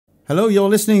Hello, you're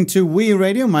listening to We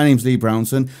Radio. My name's Lee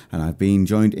Brownson, and I've been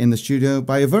joined in the studio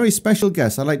by a very special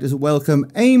guest. I'd like to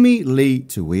welcome Ami Leigh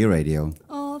to We Radio.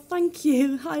 Oh, thank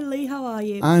you. Hi, Lee. How are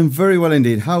you? I'm very well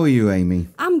indeed. How are you, Amy?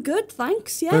 I'm good,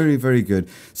 thanks. Yeah. Very, very good.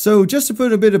 So, just to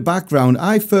put a bit of background,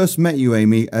 I first met you,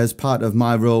 Amy, as part of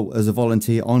my role as a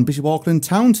volunteer on Bishop Auckland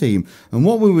Town Team. And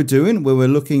what we were doing, we were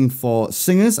looking for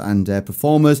singers and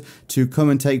performers to come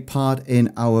and take part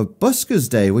in our Buskers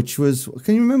Day, which was,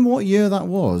 can you remember what year that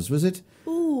was? Was it?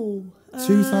 Ooh.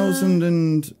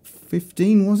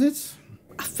 2015, was it?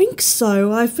 I think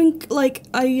so. I think,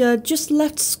 I just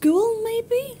left school,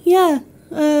 maybe? Yeah.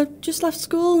 Just left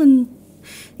school and,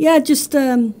 I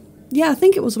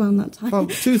think it was around that time. Well,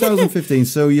 2015.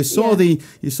 So you saw the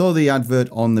advert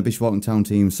on the Bishop Auckland Town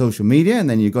Team social media, and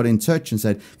then you got in touch and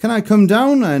said, "Can I come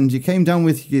down?" And you came down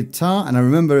with your guitar, and I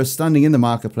remember us standing in the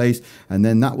marketplace, and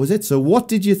then that was it. So what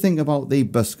did you think about the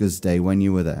Buskers Day when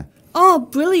you were there? Oh,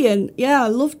 brilliant. Yeah, I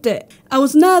loved it. I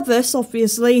was nervous,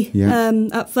 obviously,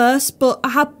 at first, but I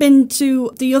had been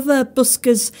to the other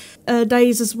Buskers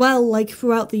days as well,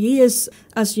 throughout the years,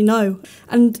 as you know.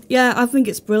 And, I think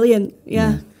it's brilliant.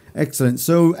 Yeah. Excellent.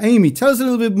 So, Amy, tell us a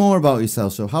little bit more about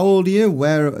yourself. So, how old are you?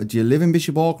 Where do you live in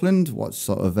Bishop Auckland? What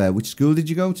sort of which school did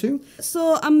you go to?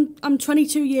 So, I'm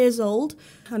 22 years old.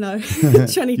 I know,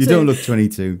 22. You don't look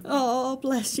 22. Oh,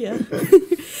 bless you.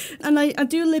 And I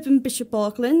do live in Bishop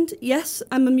Auckland. Yes,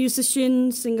 I'm a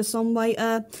musician,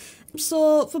 singer-songwriter.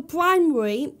 So, for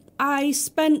primary, I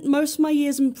spent most of my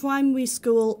years in primary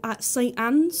school at St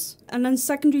Anne's, and then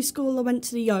secondary school I went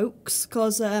to the Oaks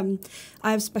because I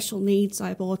have special needs, I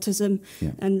have autism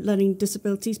and learning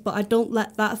disabilities, but I don't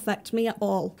let that affect me at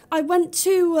all. I went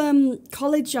to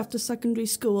college after secondary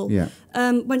school,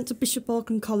 went to Bishop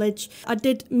Auckland College. I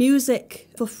did music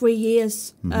for 3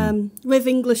 years with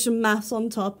English and maths on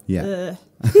top. Yeah.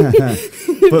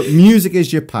 But music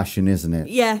is your passion, isn't it?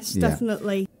 Yes,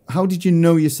 definitely. How did you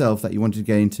know yourself that you wanted to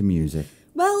get into music?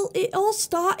 Well, it all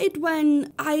started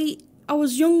when I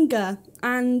was younger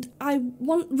and I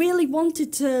really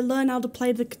wanted to learn how to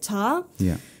play the guitar.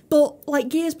 Yeah.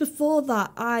 But years before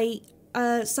that, I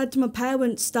said to my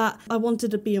parents that I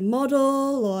wanted to be a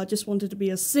model or I just wanted to be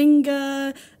a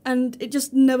singer, and it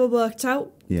just never worked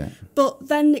out. Yeah. But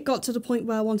then it got to the point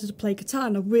where I wanted to play guitar,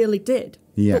 and I really did.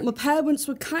 Yeah. But my parents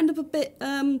were kind of a bit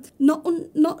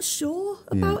not sure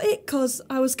about it because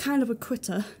I was kind of a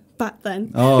quitter back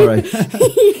then. Oh, right.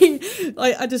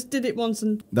 I just did it once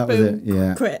and that boom, was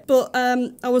it, quit. But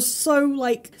I was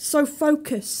so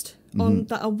focused on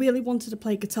that I really wanted to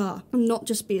play guitar and not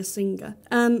just be a singer.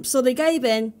 So they gave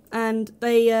in and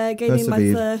they gave me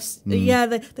my first...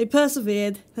 they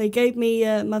persevered. They gave me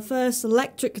my first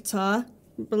electric guitar.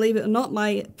 Believe it or not,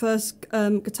 my first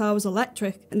guitar was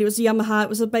electric, and it was a Yamaha. It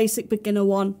was a basic beginner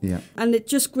one. Yeah. And it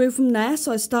just grew from there.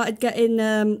 So I started getting,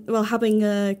 having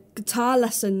guitar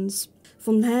lessons.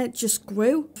 From there, it just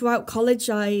grew. Throughout college,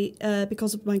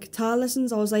 because of my guitar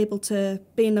lessons, I was able to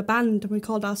be in a band, and we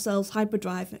called ourselves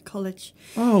Hyperdrive at college.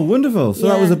 Oh, wonderful. So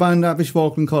that was a band at Bishop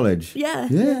Auckland College? Yeah.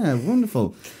 Yeah,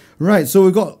 wonderful. Right, so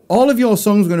we've got all of your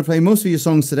songs. We're going to play most of your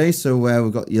songs today. So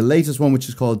we've got your latest one, which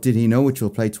is called Did He Know, which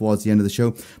we'll play towards the end of the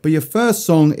show. But your first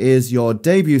song is your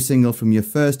debut single from your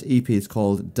first EP. It's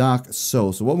called Dark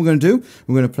Soul. So what we're going to do,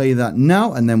 we're going to play that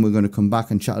now, and then we're going to come back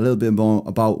and chat a little bit more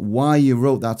about why you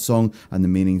wrote that song and the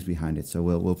meanings behind it. So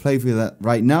we'll play for you that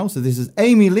right now. So this is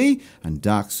Ami Leigh and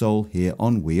Dark Soul here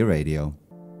on We Radio.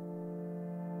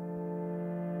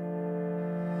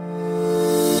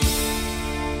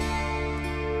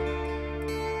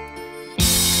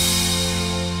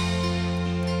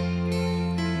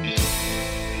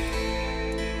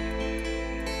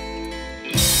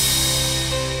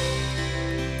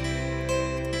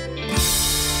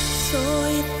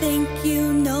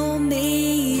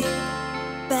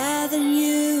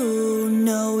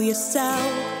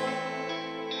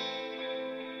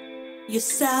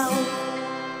 Yourself.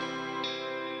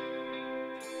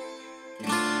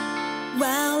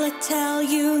 Well, I tell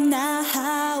you now,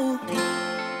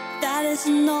 that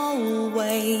isn't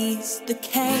always the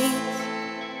case.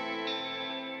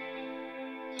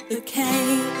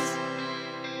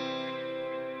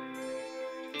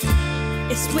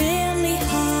 It's really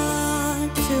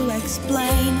hard to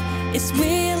explain. It's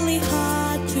really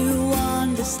hard to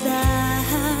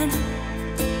understand.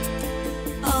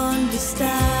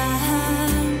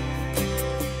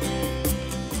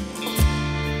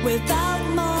 Without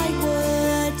my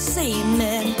words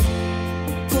seeming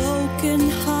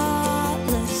broken,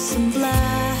 heartless and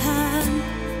blind.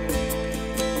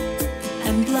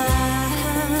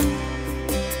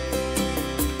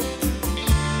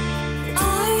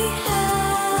 I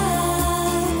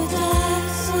have a dark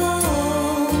soul.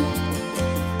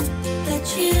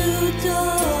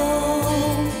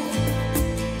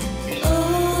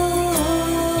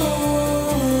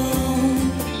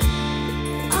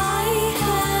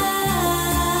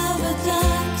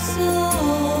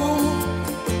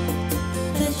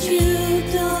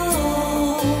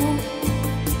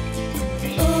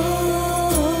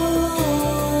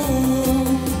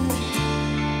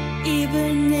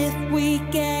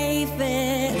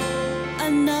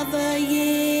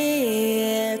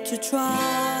 to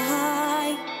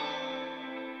try,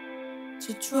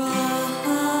 to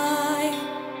try.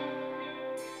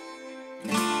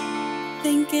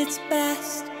 Think it's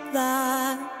best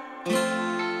that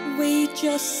we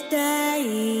just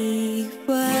stay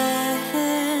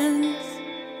friends,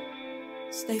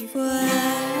 stay friends.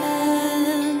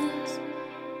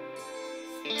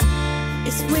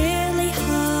 It's really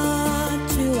hard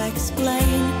to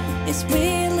explain, it's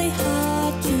really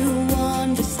hard to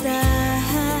understand,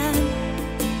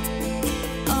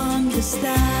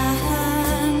 understand.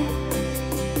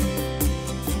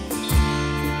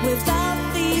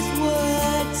 Without these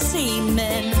words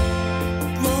seeming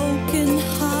broken,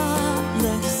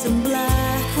 heartless and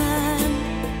blind,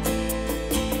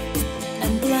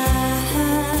 and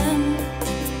blind.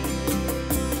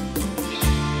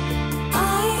 I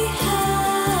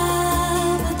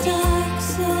have a dark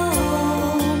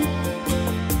soul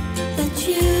that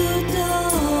you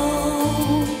don't.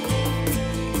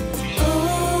 Oh,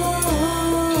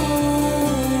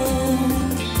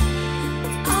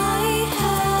 I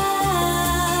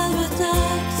have a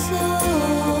dark soul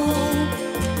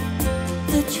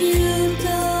that you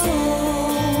don't.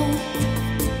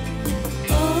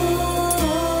 Oh.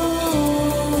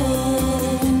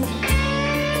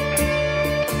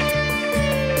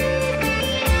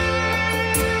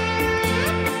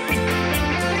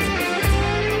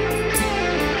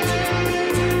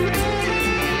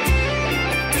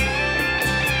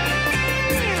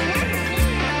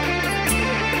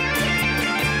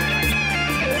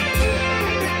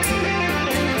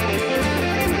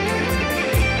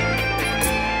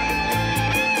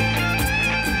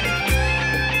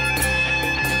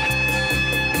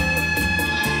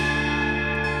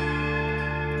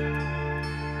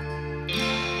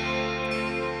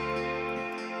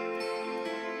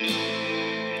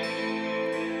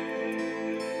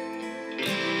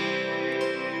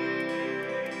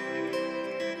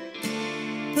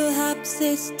 Perhaps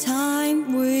it's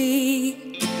time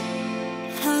we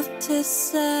have to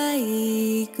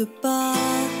say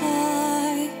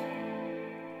goodbye,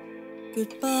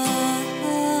 goodbye.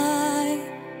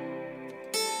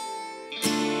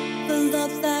 The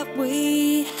love that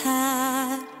we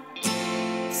had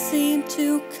seemed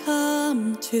to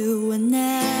come to an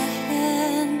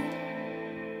end,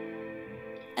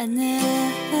 an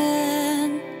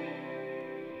end.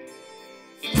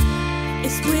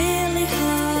 It's really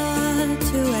hard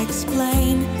to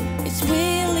explain, it's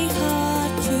really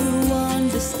hard to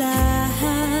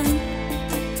understand,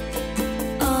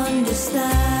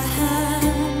 understand.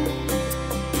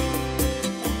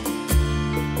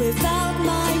 Without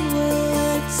my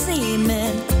words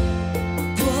seeming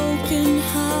broken,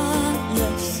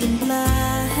 heartless and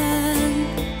blind,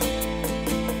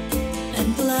 and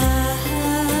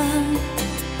blind.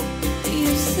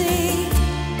 You see,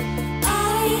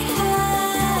 I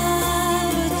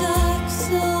have a dark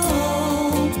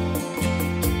soul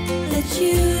that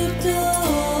you don't.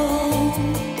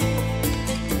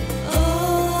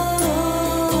 Oh,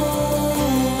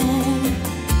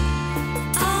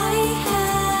 I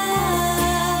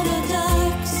have a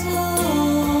dark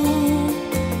soul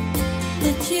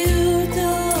that you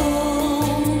don't.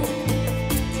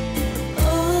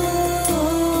 Oh,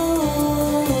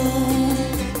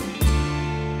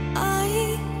 I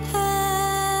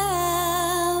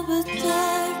have a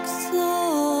dark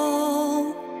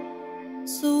soul,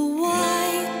 so why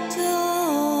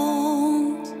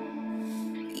don't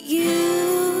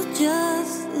you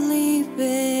just leave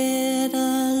it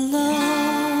alone?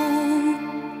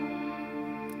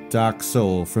 Dark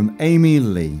Soul from Ami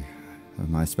Leigh,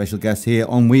 my special guest here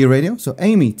on We Radio. So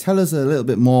Amy, tell us a little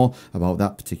bit more about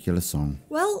that particular song.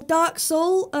 Well, Dark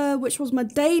Soul, which was my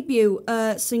debut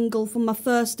single from my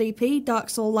first EP, Dark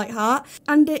Soul Like Heart,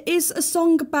 and it is a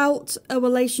song about a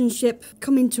relationship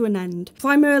coming to an end,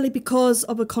 primarily because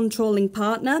of a controlling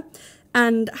partner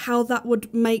and how that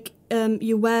would make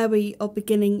you wary of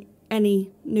beginning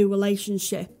any new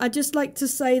relationship. I'd just like to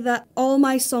say that all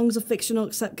my songs are fictional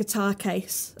except Guitar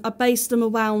Case. I base them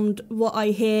around what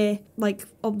I hear, like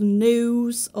on the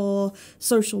news or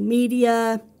social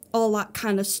media, all that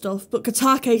kind of stuff, but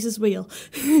Guitar Case is real.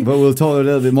 But we'll talk a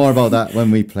little bit more about that when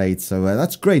we played, so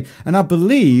that's great. And I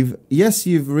believe, yes,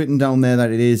 you've written down there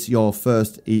that it is your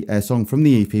first song from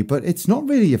the EP, but it's not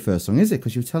really your first song, is it?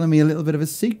 Because you're telling me a little bit of a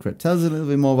secret. Tell us a little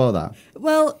bit more about that.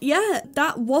 Well, yeah,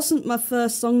 that wasn't my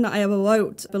first song that I ever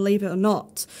wrote, believe it or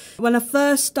not. When I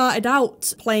first started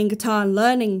out playing guitar and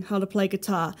learning how to play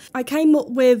guitar, I came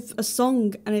up with a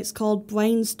song and it's called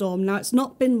Brainstorm. Now, it's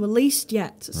not been released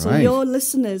yet, so your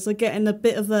listeners are getting a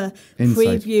bit of a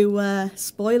preview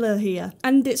spoiler here.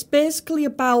 And it's basically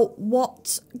about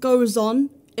what goes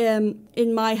on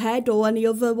in my head or any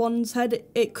other one's head.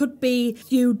 It could be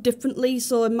viewed differently.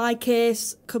 So in my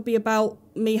case, it could be about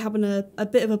me having a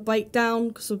bit of a breakdown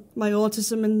because of my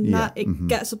autism and that. It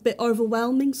gets a bit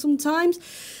overwhelming sometimes.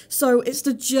 So it's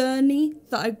the journey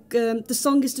that the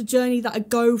song is the journey that I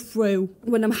go through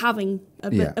when I'm having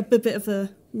a bit of a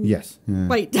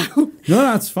breakdown. No,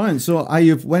 that's fine. So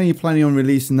when are you planning on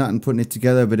releasing that and putting it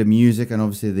together, a bit of music and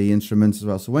obviously the instruments as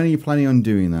well? So when are you planning on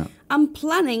doing that? I'm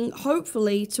planning,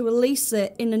 hopefully, to release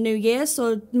it in the new year,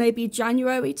 so maybe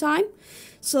January time.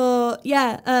 So,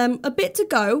 a bit to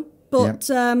go, but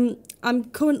I'm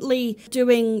currently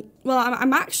doing... Well,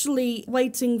 I'm actually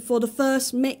waiting for the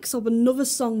first mix of another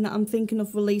song that I'm thinking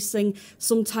of releasing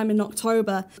sometime in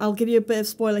October. I'll give you a bit of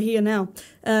spoiler here now.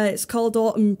 It's called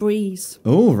Autumn Breeze.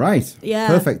 Oh, right. Yeah.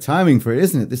 Perfect timing for it,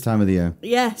 isn't it, this time of the year?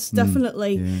 Yes,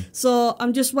 definitely. So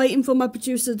I'm just waiting for my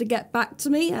producer to get back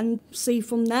to me and see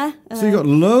from there. So you've got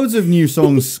loads of new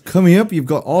songs coming up. You've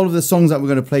got all of the songs that we're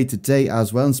going to play today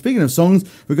as well. And speaking of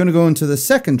songs, we're going to go into the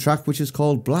second track, which is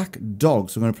called Black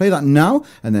Dog. So we're going to play that now,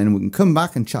 and then we can come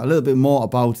back and chat a little bit more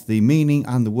about the meaning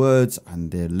and the words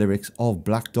and the lyrics of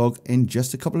Black Dog in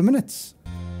just a couple of minutes.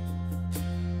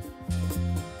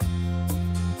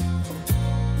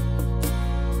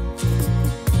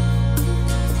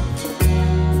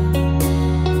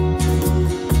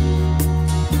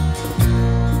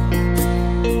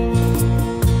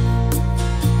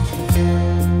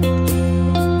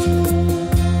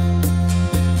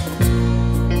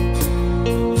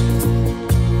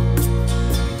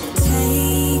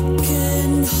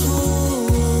 Taken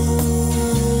hold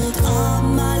of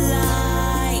my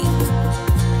life.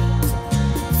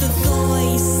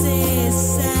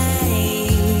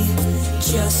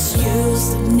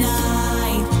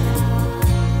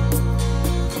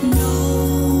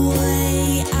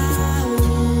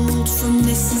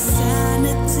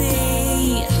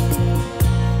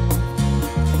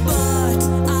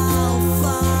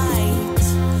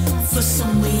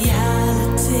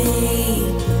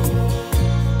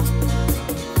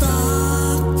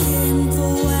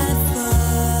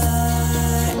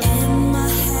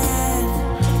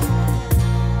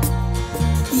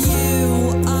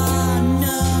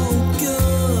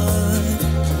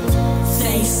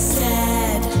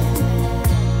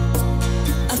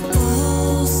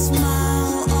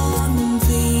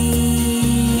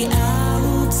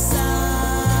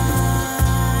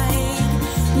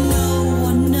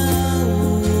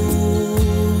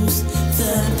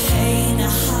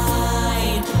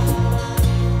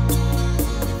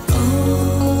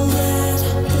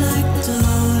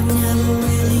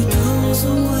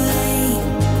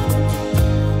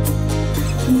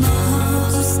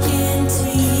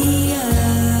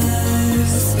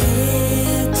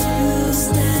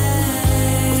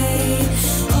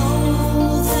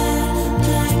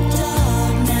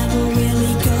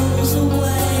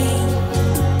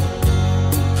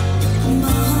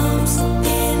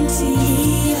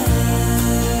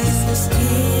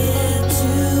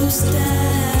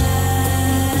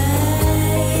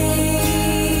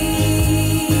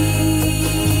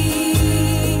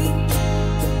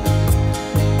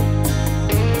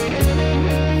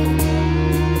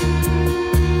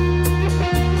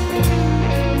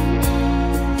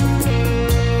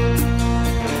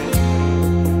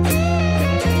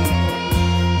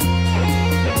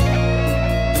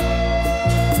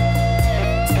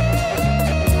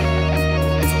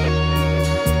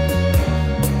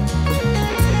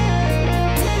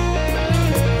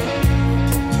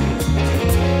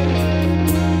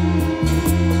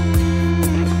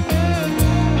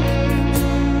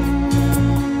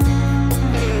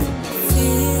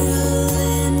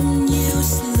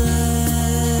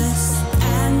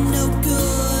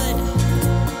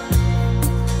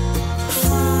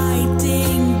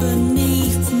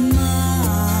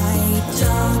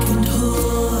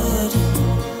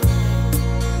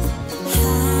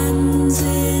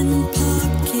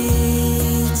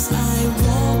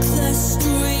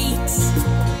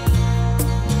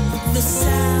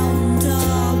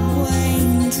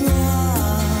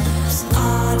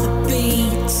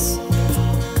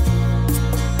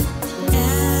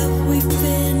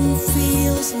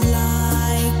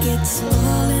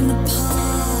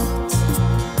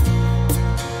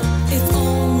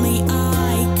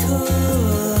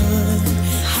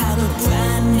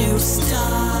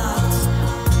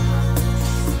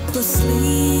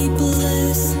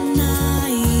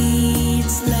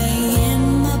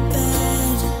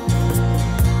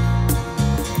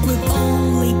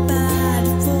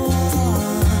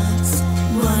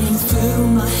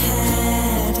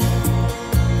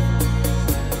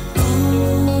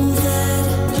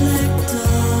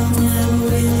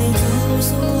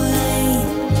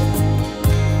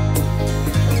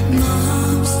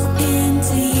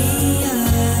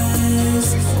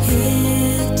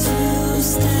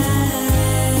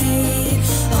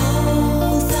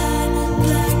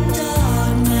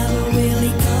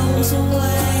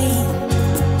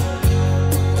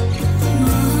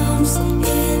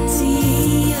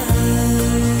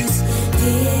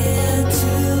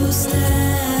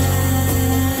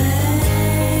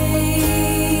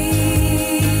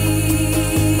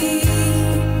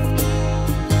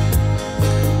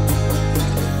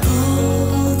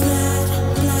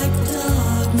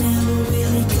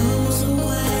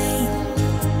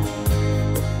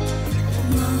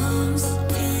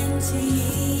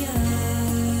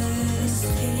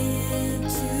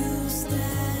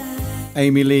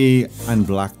 Ami Leigh and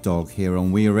Black Dog here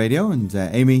on We Are Radio. And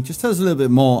Amy, just tell us a little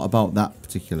bit more about that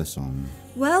particular song.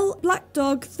 Well, Black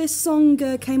Dog, this song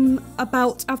came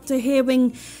about after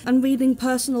hearing and reading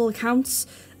personal accounts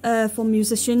from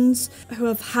musicians who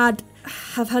have had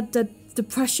the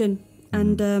depression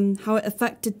and how it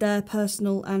affected their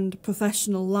personal and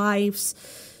professional lives.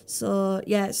 So,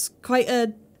 yeah, it's quite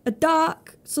a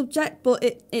dark subject, but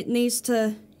it needs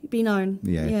to be known.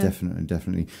 Yeah,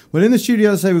 definitely. Well, in the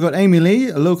studio, as I say, we've got Ami Leigh,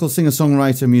 a local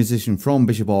singer-songwriter, musician from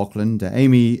Bishop Auckland.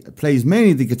 Amy plays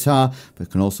mainly the guitar,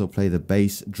 but can also play the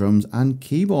bass, drums, and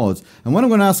keyboards. And what I'm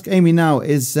going to ask Amy now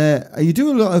is, you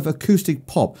do a lot of acoustic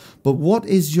pop, but what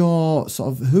is your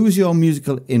who's your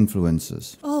musical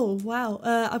influences? Oh, wow.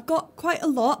 I've got quite a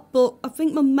lot, but I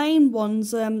think my main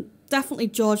one's definitely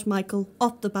George Michael,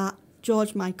 off the bat.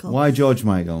 George Michael. Why George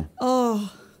Michael?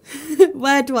 Oh,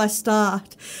 where do I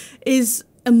start? Is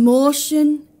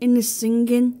emotion in the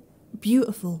singing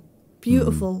beautiful.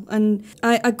 And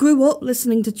I grew up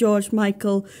listening to George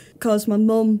Michael because my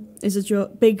mum is a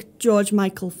big George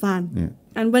Michael fan. Yeah.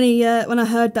 And when I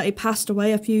heard that he passed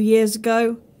away a few years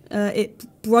ago, it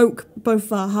broke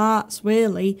both our hearts,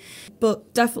 really.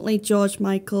 But definitely George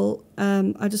Michael.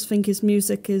 I just think his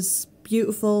music is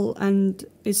beautiful and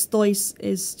his voice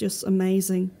is just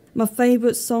amazing. My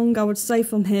favourite song, I would say,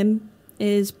 from him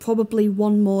is probably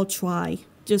One More Try.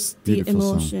 Just beautiful the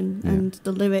emotion and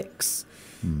the lyrics.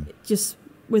 Just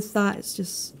with that, it's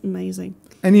just amazing.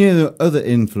 Any other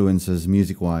influences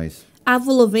music-wise?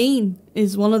 Avril Lavigne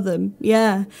is one of them,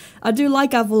 yeah. I do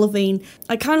like Avril Lavigne.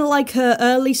 I kind of like her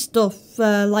early stuff,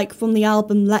 like from the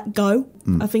album Let Go.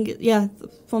 I think,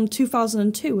 from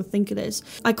 2002, I think it is.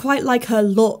 I quite like her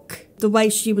look, the way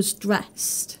she was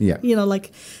dressed. Yeah. You know,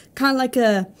 like kind of like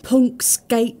a punk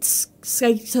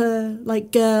skater,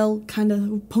 like girl, kind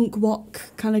of punk rock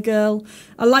kind of girl.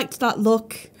 I liked that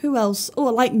look. Who else? Oh,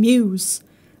 I like Muse.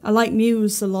 I like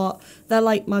Muse a lot. They're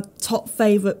like my top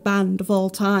favourite band of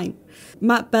all time.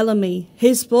 Matt Bellamy,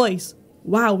 his voice,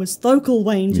 wow, his vocal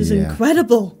range is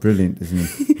incredible. Brilliant, isn't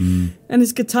it? And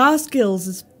his guitar skills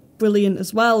is brilliant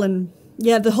as well. And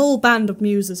yeah, the whole band of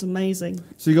Muse is amazing.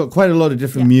 So you've got quite a lot of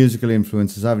different musical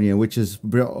influences, haven't you? Which has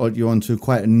brought you onto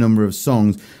quite a number of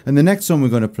songs. And the next song we're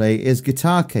going to play is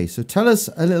Guitar Case. So tell us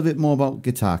a little bit more about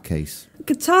Guitar Case.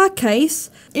 Guitar Case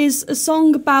is a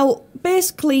song about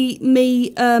basically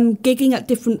me gigging at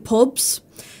different pubs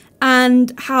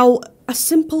and how a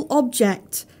simple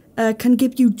object can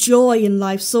give you joy in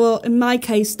life. So in my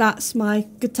case, that's my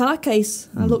guitar case.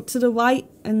 I look to the right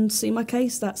and see my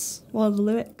case. That's one of the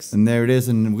lyrics. And there it is,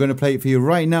 and we're going to play it for you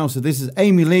right now. So this is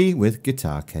Ami Leigh with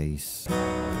Guitar Case.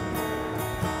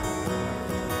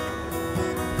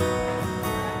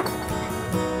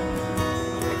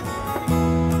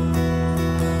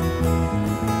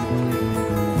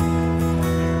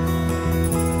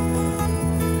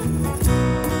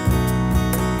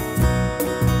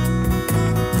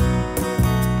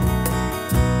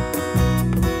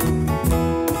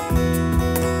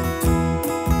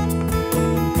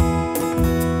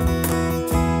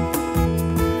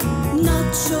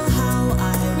 Sure how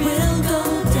I will go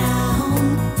down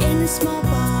in a small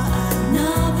bar,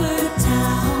 another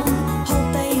town.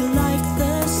 Hope they like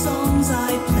the songs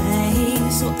I play,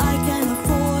 so I can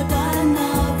afford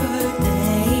another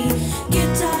day.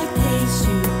 Guitar case,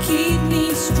 you keep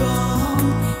me strong,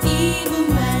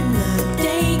 even when the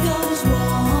day goes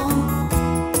wrong.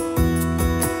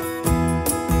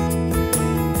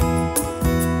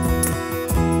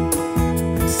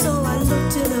 So I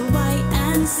look to the right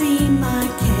and see my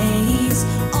case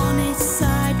on its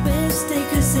side with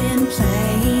stickers in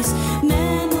place.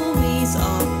 Memories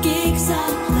of gigs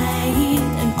I've played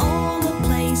and all the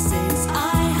places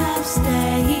I have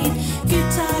stayed.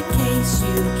 Guitar case,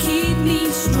 you keep me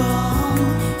strong,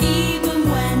 even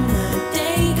when the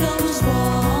day goes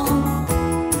wrong.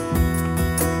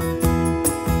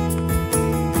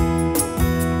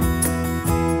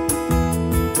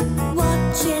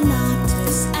 Watching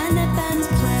artists and their bands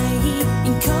play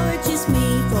encourages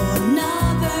me for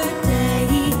another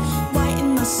day.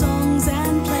 Writing my songs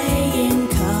and playing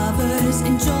covers,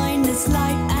 enjoying this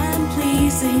life and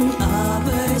pleasing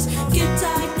others.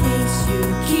 Guitar case, you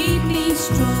keep me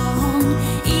strong,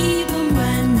 even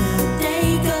when the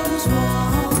day goes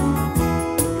wrong.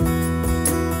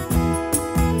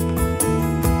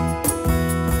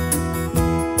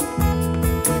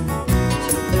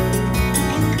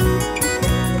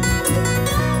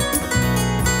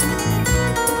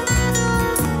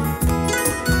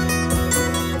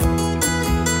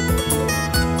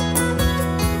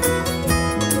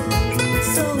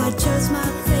 So I chose my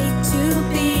fate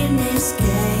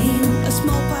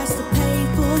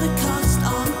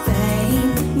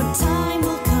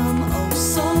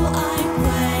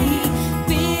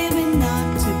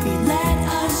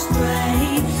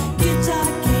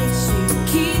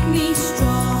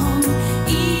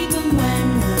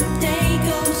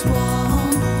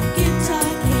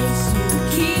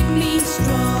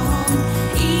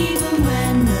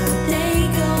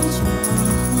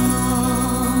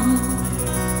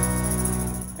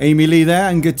Ami Leigh there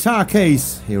and Guitar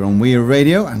Case here on Weir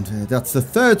Radio, and that's the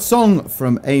third song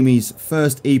from Amy's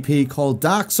first EP called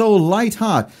Dark Soul Light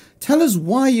Heart. Tell us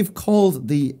why you've called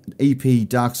the EP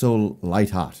Dark Soul Light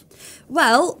Heart.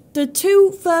 Well, the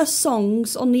two first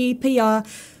songs on the EP are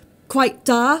quite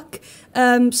dark.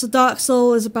 So Dark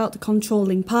Soul is about the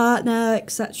controlling partner,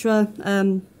 etc.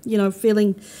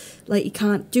 Feeling like you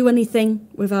can't do anything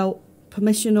without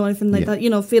permission or anything like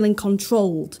that, feeling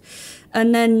controlled.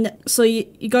 And then, so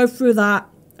you go through that,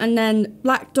 and then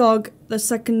Black Dog, the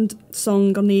second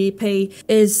song on the EP,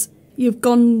 is you've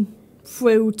gone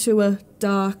through to a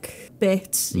dark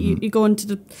bit. Mm-hmm. You go into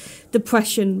the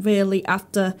depression, really,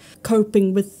 after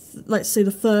coping with, let's say,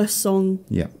 the first song.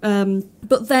 Yeah.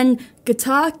 But then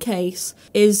Guitar Case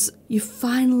is you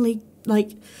finally,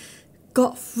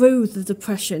 got through the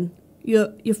depression.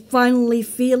 You're finally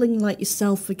feeling like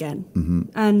yourself again. Mm-hmm.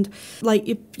 And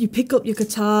you pick up your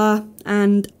guitar,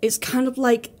 and it's kind of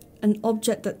like an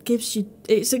object that gives you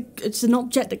it's an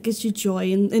object that gives you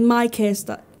joy. And in my case,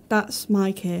 that's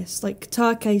my case.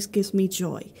 Guitar Case gives me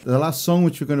joy. The last song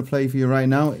which we're going to play for you right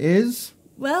now is?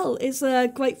 Well, it's a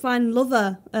Grapevine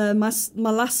Lover, my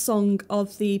last song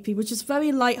of the EP, which is a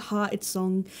very light-hearted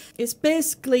song. It's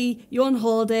basically you're on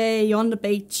holiday, you're on the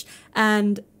beach,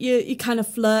 and you're kind of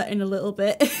flirting a little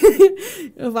bit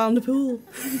around the pool.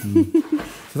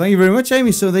 So thank you very much,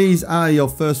 Amy. So these are your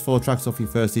first 4 tracks off your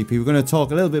first EP. We're going to talk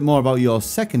a little bit more about your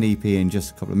second EP in just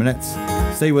a couple of minutes.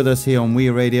 Stay with us here on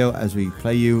Weir Radio as we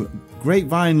play you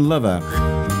Grapevine Lover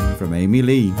from Ami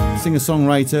Leigh,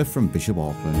 singer-songwriter from Bishop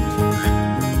Auckland.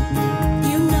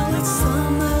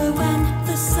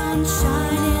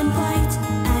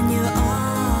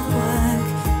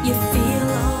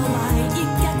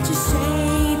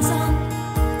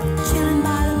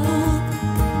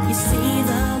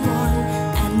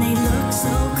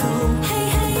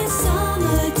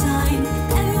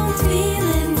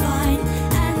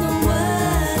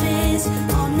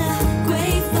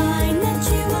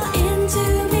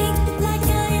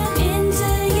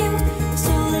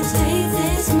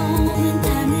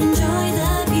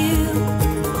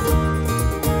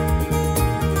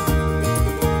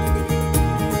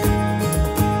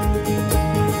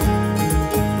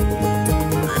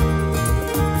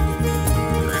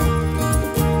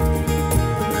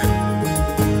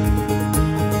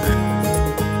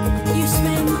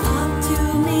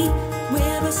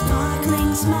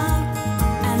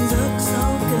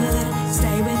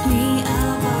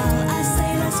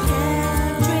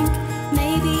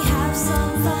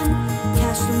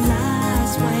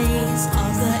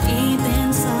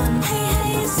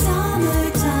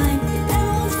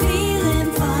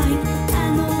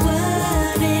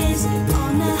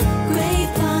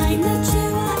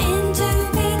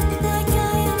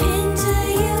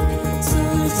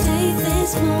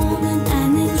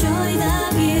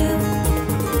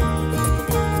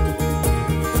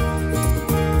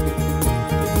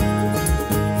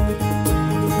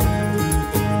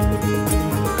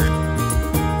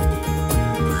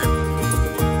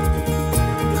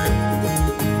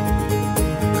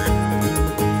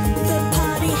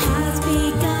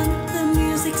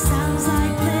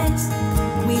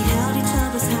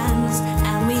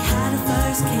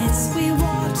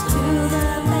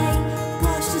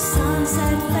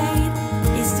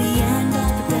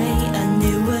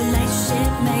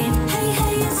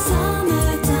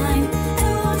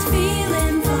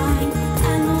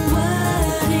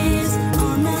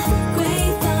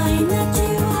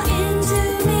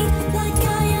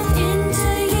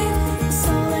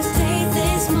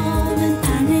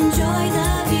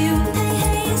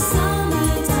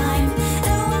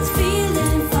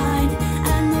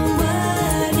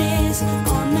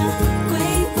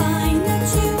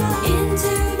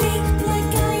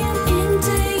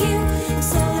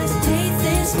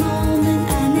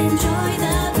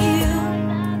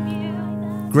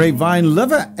 Grapevine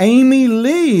Lover, Ami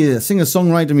Leigh,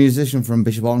 singer-songwriter, musician from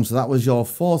Bishop Auckland. So that was your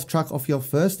 4th track off your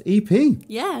first EP.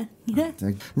 Yeah.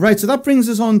 Right, so that brings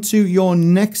us on to your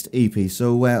next EP.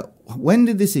 So when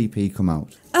did this EP come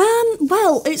out?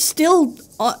 Well, it's still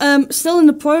in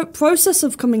the process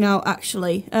of coming out,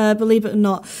 actually. Believe it or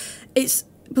not, it's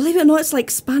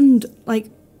spanned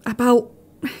about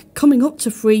coming up to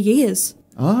 3 years.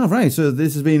 Ah, right. So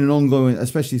this has been an ongoing,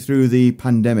 especially through the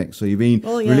pandemic. So you've been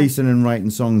releasing and writing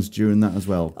songs during that as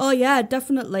well. Oh, yeah,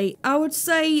 definitely. I would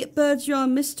say Birds Your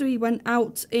Mystery went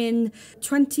out in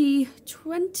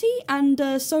 2020, and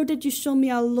so did You Show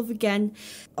Me Our Love Again.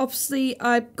 Obviously,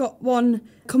 I've got one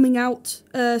coming out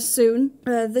soon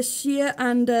this year,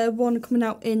 and one coming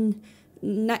out in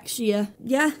next year.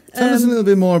 Yeah. Tell us a little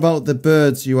bit more about the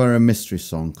Birds You Are a Mystery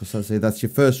song, because I say that's your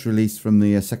first release from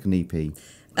the second EP.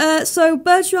 So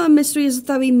Birds You Are a Mystery is a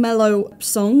very mellow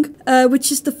song,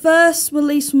 which is the first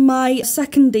release from my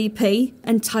second EP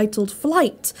entitled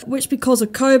Flight, which because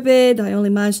of COVID, I only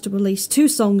managed to release 2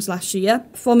 songs last year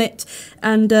from it,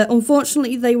 and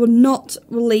unfortunately they were not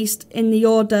released in the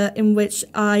order in which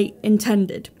I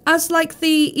intended. As like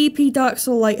the EP Dark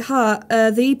Soul Light Heart,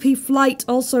 the EP Flight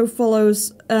also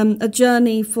follows a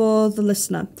journey for the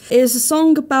listener. It is a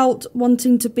song about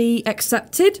wanting to be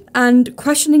accepted and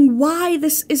questioning why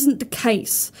this isn't the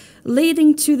case,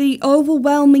 leading to the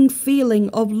overwhelming feeling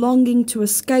of longing to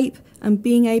escape and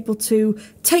being able to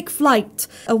take flight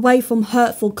away from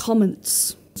hurtful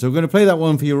comments. So we're going to play that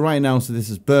one for you right now. So this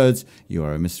is Birds You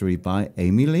Are a Mystery by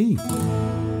Ami Leigh.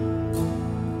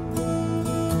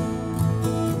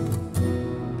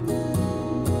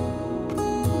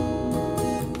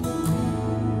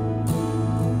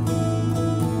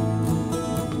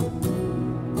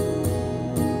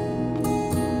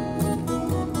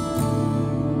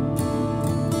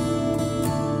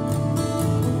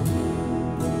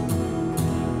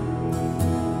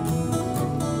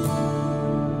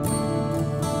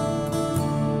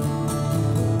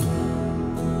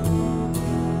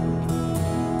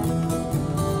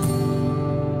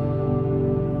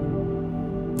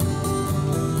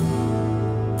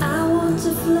 To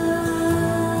fly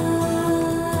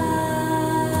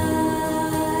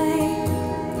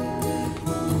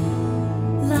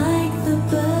like the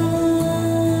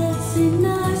birds in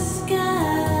the sky,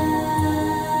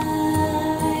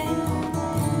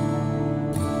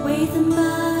 waiting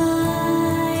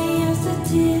by as the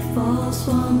tear falls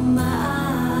from my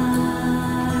eye.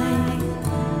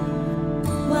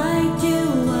 Why do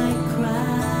I cry?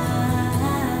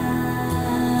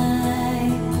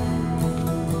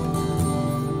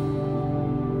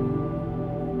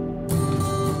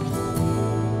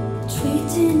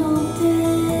 Waiting all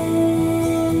day,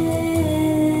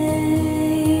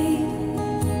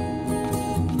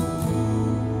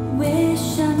 wish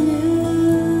I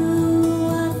knew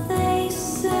what they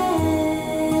say.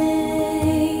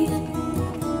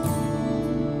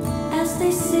 As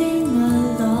they sing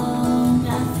along, I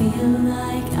feel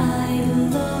like I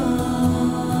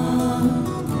belong.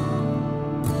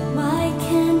 Why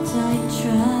can't I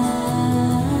try?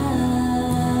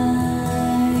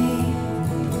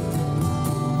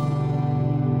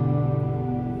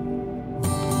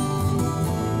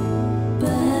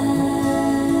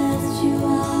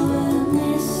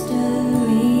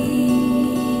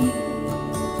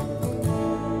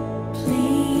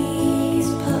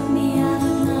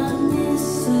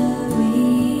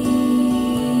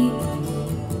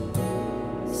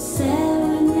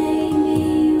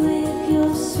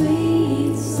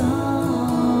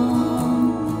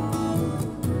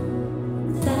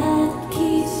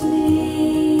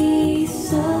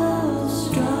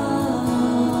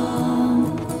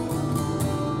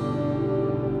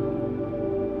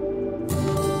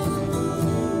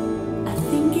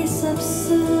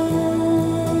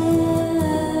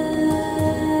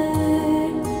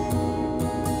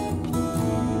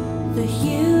 The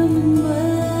human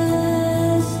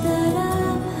words that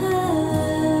I've heard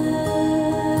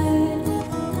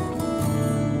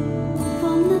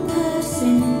from the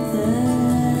person in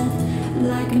third,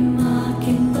 like a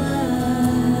mockingbird.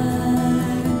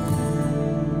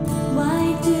 Why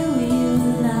do you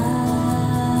lie?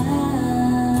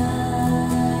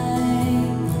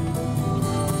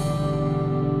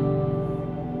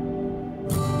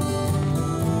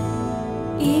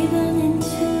 Even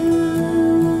into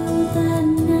the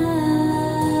night,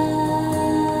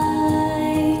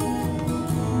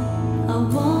 I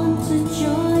want to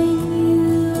join you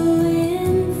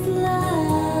in flight.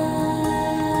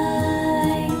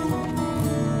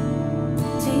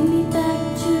 Take me back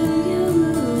to your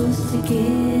roots to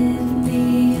give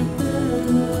me a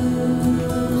boost.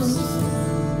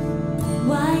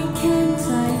 Why can't I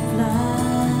fly?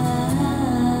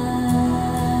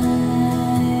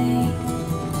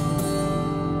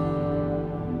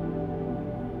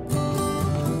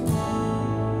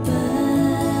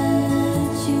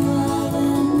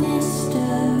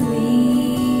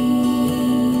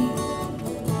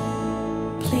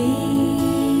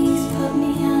 Please put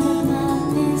me out of my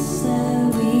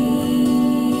misery.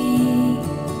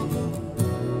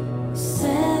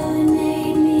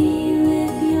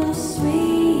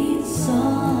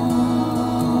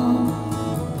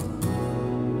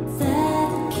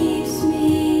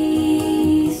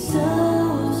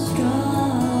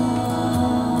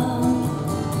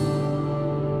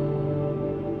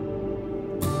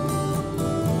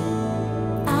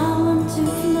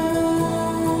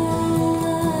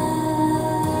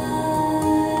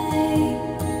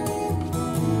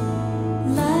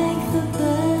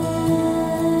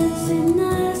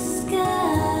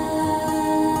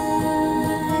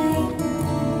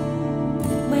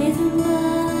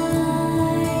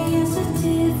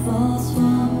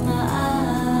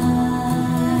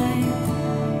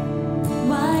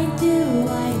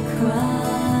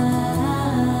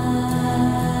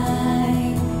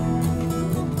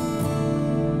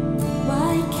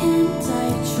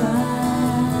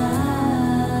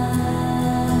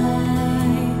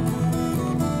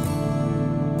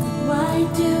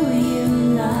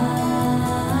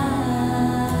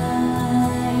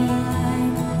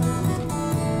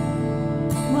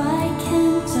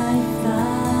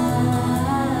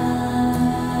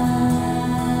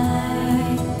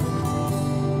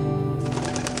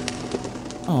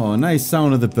 nice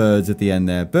sound of the birds at the end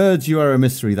there. Birds, You Are a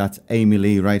Mystery. That's Ami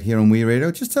Leigh right here on We Radio.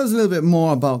 Just tell us a little bit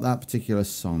more about that particular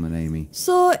song then, Amy.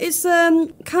 So it's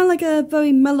kind of like a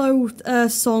very mellow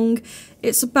song.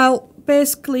 It's about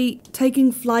basically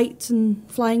taking flight and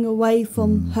flying away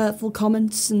from hurtful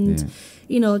comments and,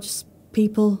 you know, just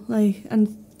people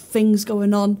and things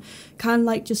going on. Kind of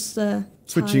like just...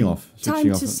 Switching off.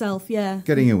 Time to self, yeah.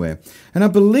 Getting away. And I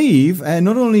believe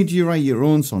not only do you write your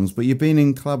own songs, but you've been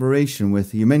in collaboration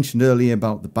with, you mentioned earlier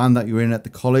about the band that you were in at the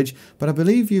college, but I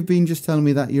believe you've been just telling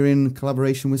me that you're in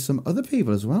collaboration with some other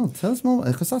people as well. Tell us more,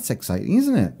 because that's exciting,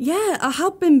 isn't it? Yeah, I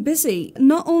have been busy,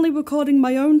 not only recording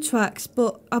my own tracks,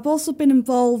 but I've also been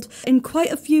involved in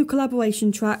quite a few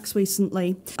collaboration tracks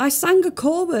recently. I sang a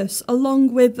chorus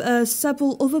along with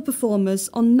several other performers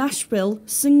on Nashville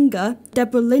singer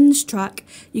Deborah Lynn's track,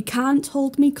 You Can't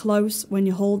Hold Me Close When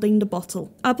You're Holding the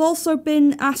Bottle. I've also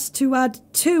been asked to add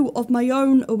 2 of my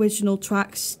own original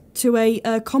tracks to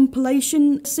a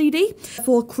compilation CD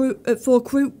for a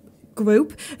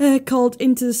group called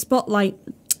Into the Spotlight,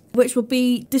 which will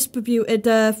be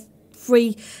distributed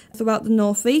free throughout the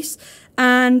Northeast.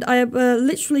 And I have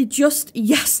literally just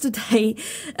yesterday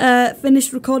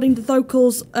finished recording the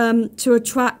vocals to a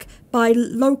track by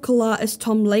local artist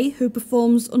Tom Lee, who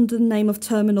performs under the name of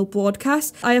Terminal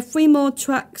Broadcast. I have 3 more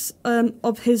tracks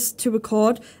of his to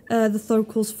record the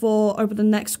vocals for over the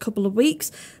next couple of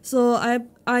weeks. So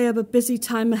I have a busy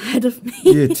time ahead of me.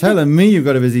 You're telling me you've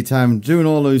got a busy time doing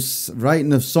all those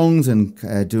writing of songs and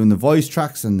doing the voice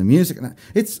tracks and the music.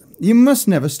 You must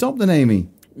never stop then, Amy.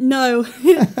 No.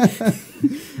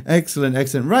 Excellent,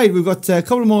 excellent. Right, we've got a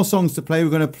couple more songs to play.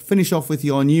 We're going to finish off with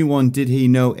your new one, Did He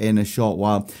Know, in a short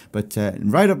while. But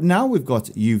right up now, we've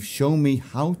got You've Shown Me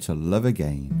How to Love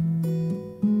Again.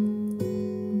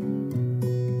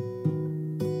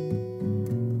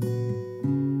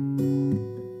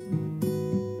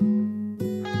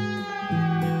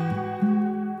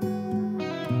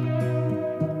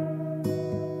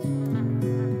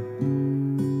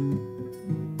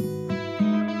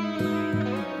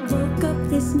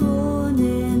 This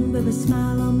morning with a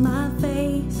smile on my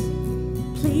face.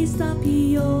 Please stop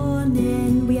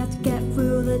yawning, we have to get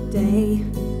through the day.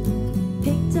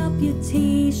 Picked up your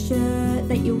t-shirt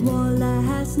that you wore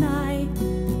last night.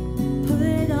 Put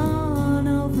it on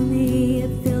over me,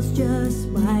 it feels just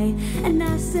right. And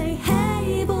I say,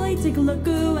 hey boy, take a look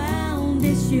around.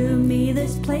 It's you and me,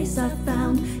 this place I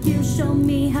found. You show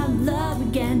me how to love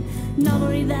again. Not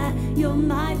only that, you're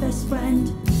my best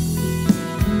friend.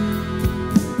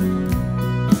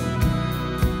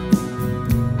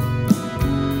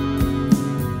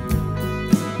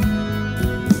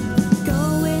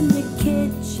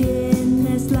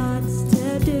 There's lots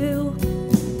to do,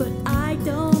 but I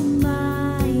don't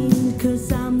mind,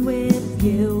 'cause I'm with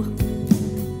you.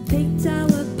 Picked our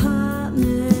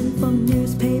apartment from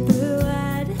newspaper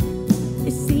ad.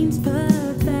 It seems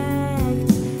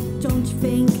perfect, don't you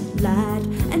think, lad?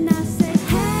 And I say,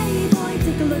 hey boy,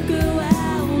 take a look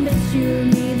around. It's you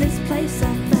and me, this place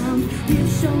I found. You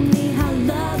show me how to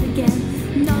love again.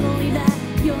 Not only that,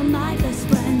 you're my best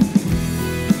friend.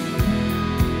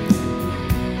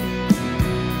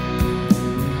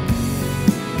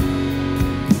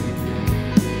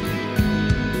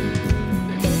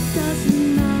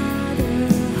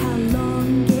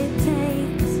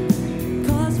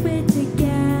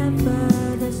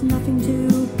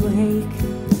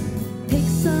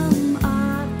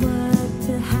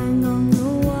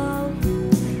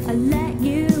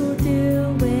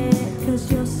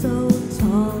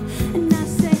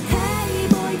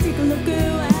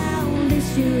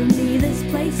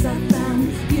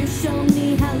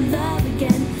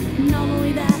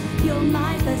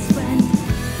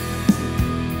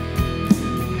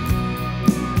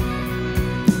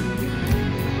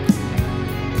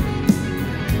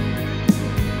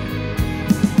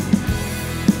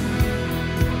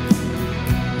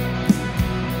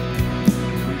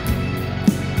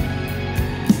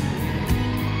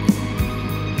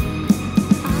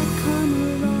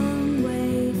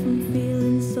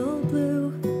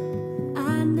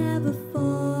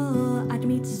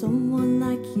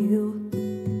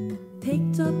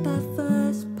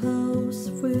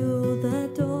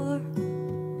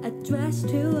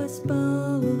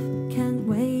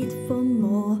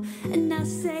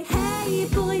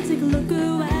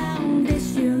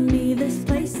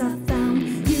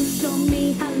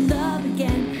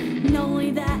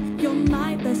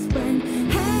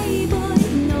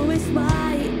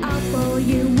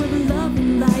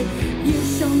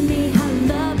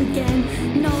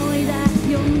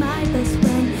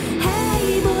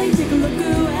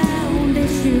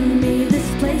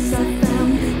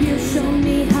 Show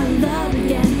me how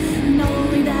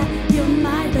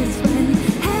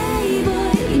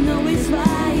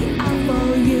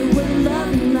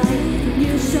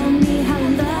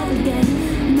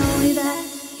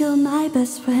my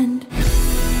best friend.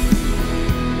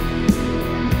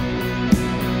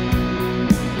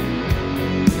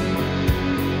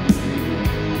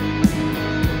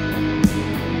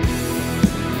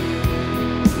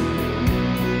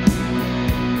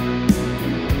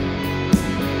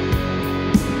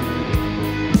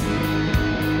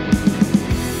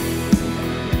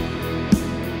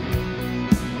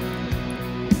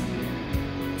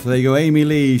 So there you go, Ami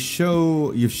Leigh.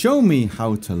 You've shown me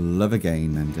how to love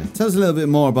again, and tell us a little bit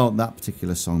more about that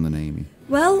particular song, then, Amy.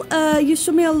 Well, You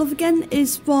Show Me How to Love Again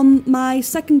is from my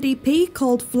second EP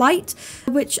called Flight,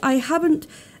 which I haven't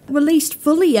released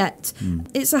fully yet.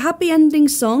 It's a happy ending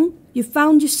song. You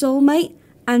found your soulmate,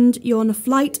 and you're on a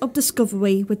flight of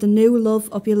discovery with the new love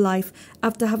of your life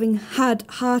after having had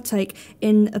heartache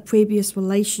in a previous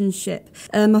relationship.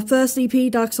 My first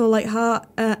EP, Dark Soul Light Heart,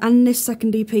 and this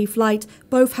second EP, Flight,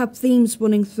 both have themes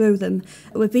running through them,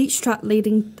 with each track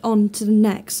leading on to the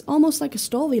next, almost like a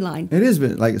storyline. It is a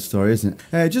bit like a story, isn't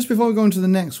it? Just before we go on to the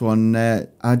next one,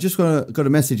 I just got a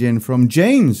message in from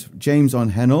James on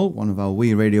Hennell, one of our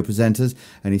Wii Radio presenters,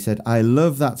 and he said, I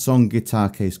love that song Guitar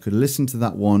Case, could listen to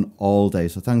that one all day.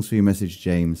 So thanks for your message,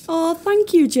 James. Oh,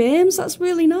 thank you, James. That's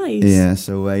really nice. Yeah,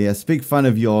 so yes, big fan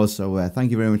of yours. So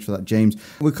thank you very much for that, James.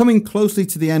 We're coming closely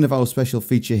to the end of our special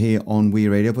feature here on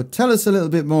Wii Radio, but tell us a little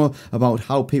bit more about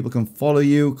how people can follow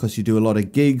you, because you do a lot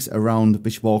of gigs around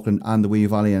Bishop Auckland and the Wee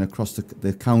Valley and across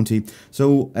the county.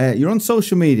 So you're on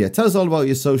social media. Tell us all about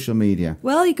your social media.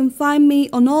 Well, you can find me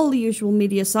on all the usual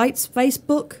media sites: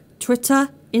 Facebook, Twitter,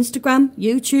 Instagram,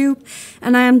 YouTube,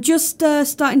 and I am just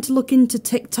starting to look into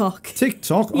TikTok.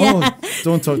 TikTok? Yeah. Oh,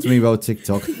 don't talk to me about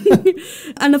TikTok.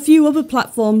 And a few other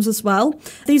platforms as well.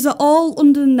 These are all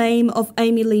under the name of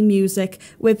Ami Leigh Music,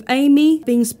 with Amy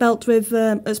being spelt as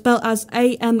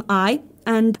A-M-I,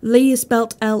 and Leigh is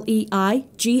spelt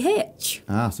L-E-I-G-H.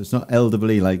 Ah, so it's not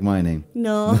L-E-E like my name.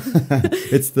 No.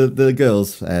 It's the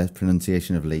girls'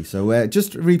 pronunciation of Leigh. So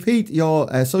just repeat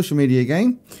your social media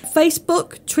again.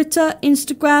 Facebook, Twitter,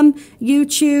 Instagram,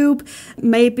 YouTube,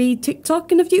 maybe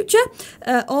TikTok in the future,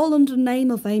 all under the name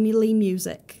of Ami Leigh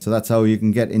Music. So that's how you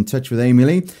can get in touch with Ami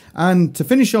Leigh. And to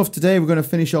finish off today, we're going to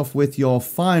finish off with your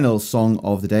final song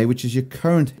of the day, which is your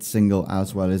current single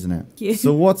as well, isn't it? Yeah.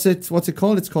 So what's it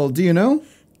called? It's called Do You Know?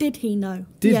 Did He Know?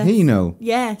 Did Yes. he know?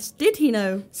 Yes, did he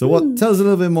know? So tell us a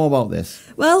little bit more about this.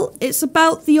 Well, it's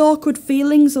about the awkward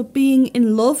feelings of being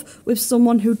in love with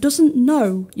someone who doesn't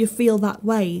know you feel that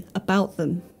way about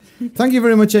them. Thank you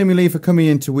very much, Ami Leigh, for coming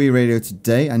into Wii Radio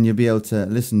today, and you'll be able to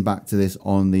listen back to this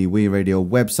on the Wii Radio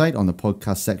website on the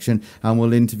podcast section, and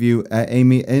we'll interview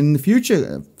Amy in the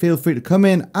future. Feel free to come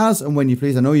in as and when you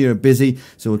please. I know you're busy,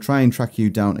 so we'll try and track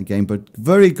you down again, but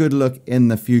very good luck in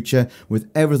the future with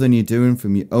everything you're doing,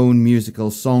 from your own musical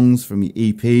songs, from your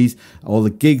EPs, all the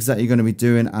gigs that you're going to be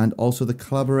doing, and also the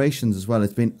collaborations as well.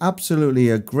 It's been absolutely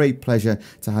a great pleasure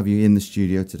to have you in the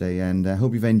studio today, and I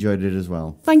hope you've enjoyed it as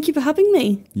well. Thank you for having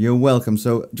me. You're welcome.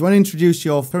 So, do you want to introduce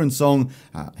your current song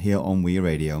here on Wii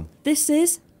Radio? This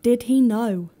is Did He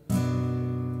Know?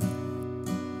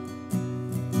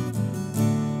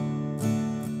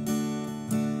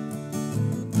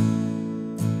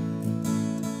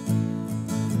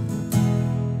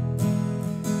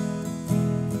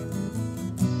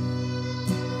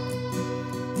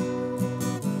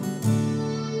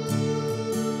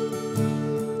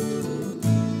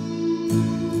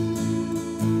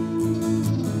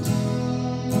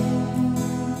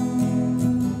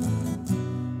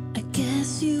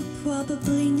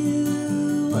 Probably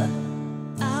knew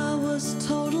I was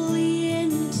totally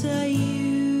into you.